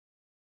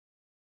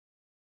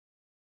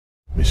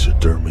Mr.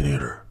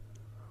 Terminator,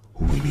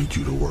 we need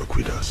you to work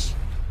with us.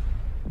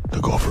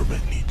 The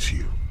government needs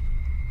you.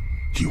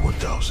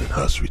 T-1000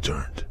 has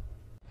returned.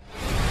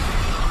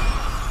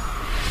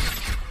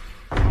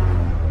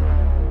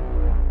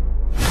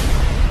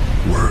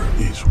 Where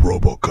is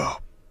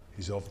RoboCop?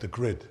 He's off the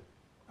grid.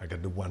 I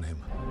got to warn him.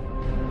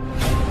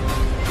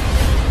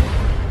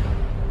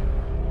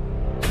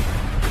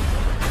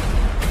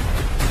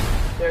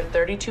 There are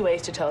 32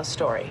 ways to tell a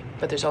story,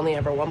 but there's only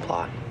ever one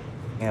plot.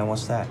 And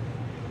what's that?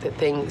 That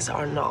things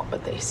are not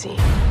what they seem.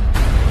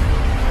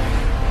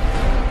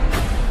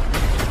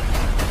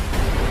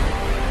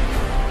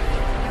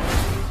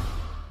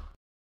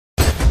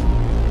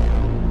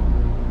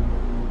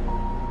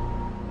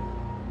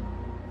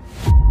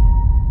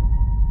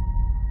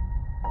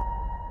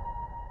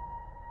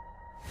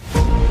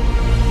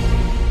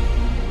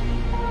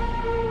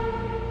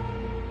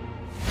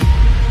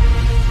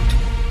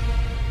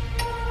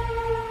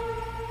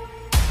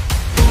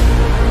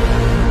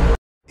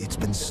 It's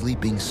been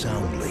sleeping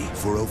soundly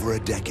for over a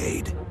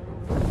decade.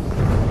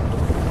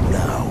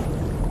 Now,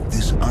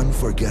 this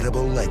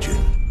unforgettable legend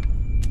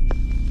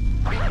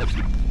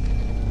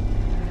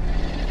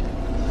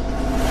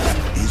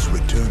is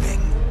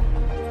returning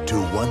to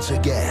once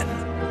again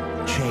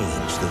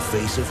change the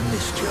face of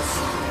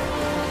mischief.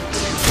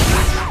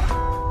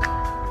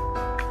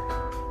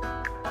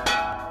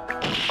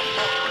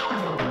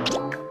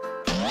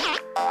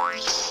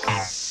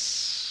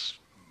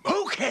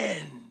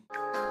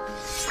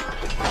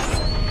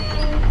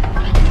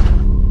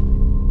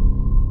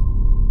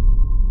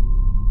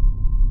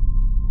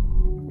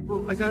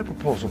 I got a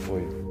proposal for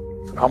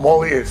you. I'm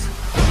all ears.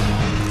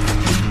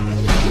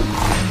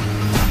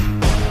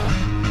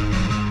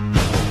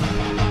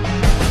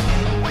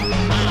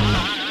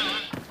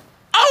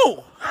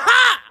 Oh!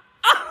 Ha!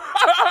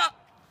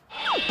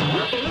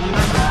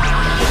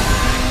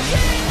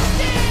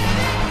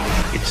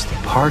 It's the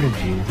part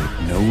of you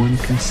that no one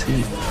can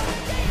see.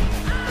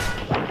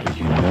 But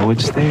you know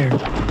it's there.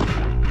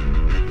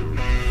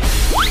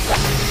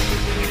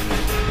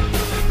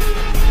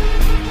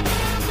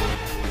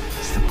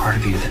 It's the part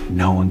of you that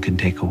no one can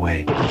take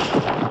away.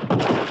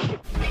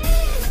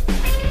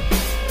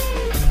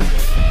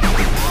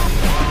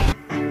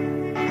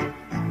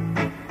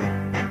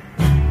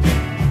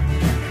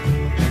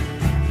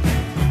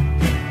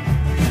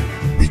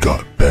 We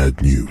got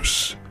bad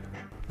news.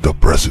 The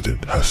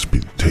president has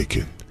been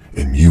taken,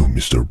 and you,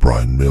 Mr.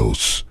 Brian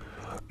Mills,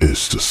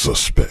 is the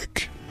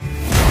suspect.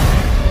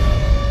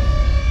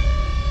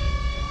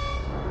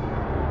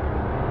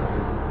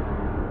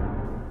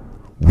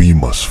 We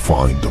must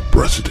find the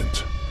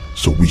president,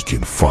 so we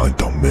can find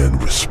the man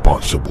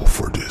responsible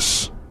for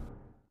this.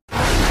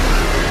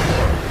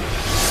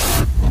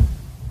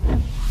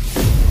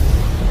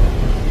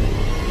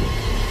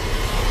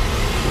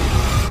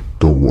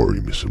 Don't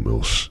worry, Mr.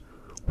 Mills.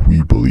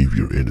 We believe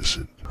you're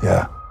innocent.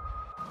 Yeah.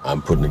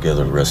 I'm putting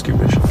together a rescue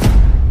mission.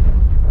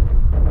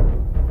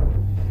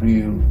 Do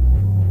you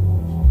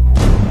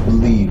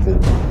believe the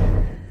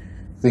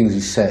things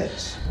he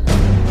says?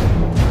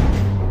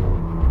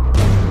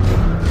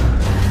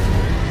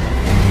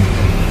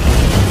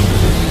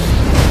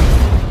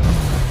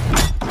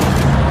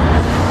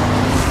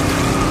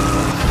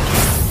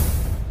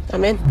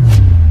 I'm in.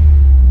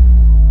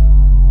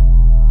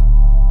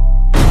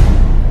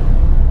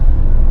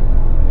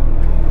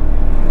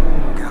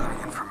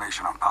 Gathering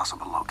information on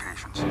possible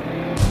locations.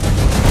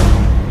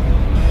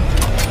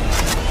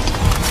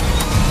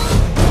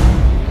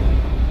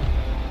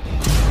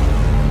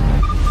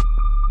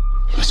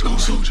 Let's go,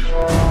 soldier.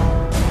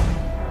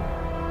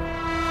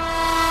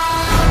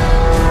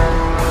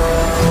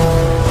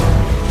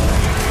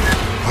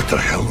 What the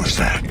hell was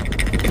that?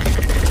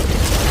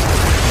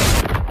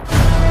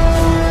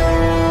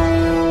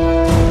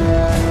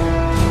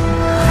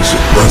 Mr.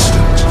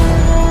 President.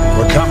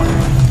 We're coming.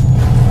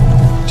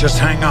 Just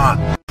hang on.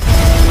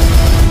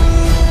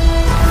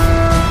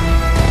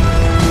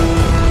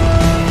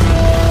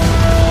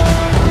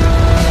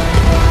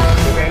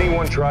 If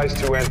anyone tries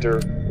to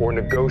enter or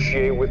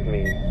negotiate with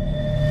me,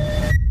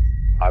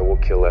 I will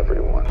kill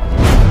everyone.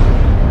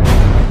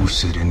 Who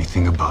said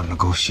anything about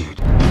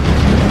negotiate?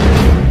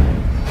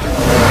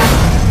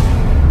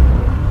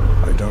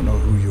 I don't know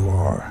who you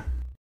are.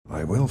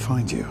 I will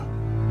find you.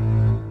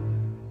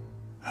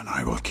 And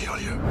I will kill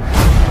you.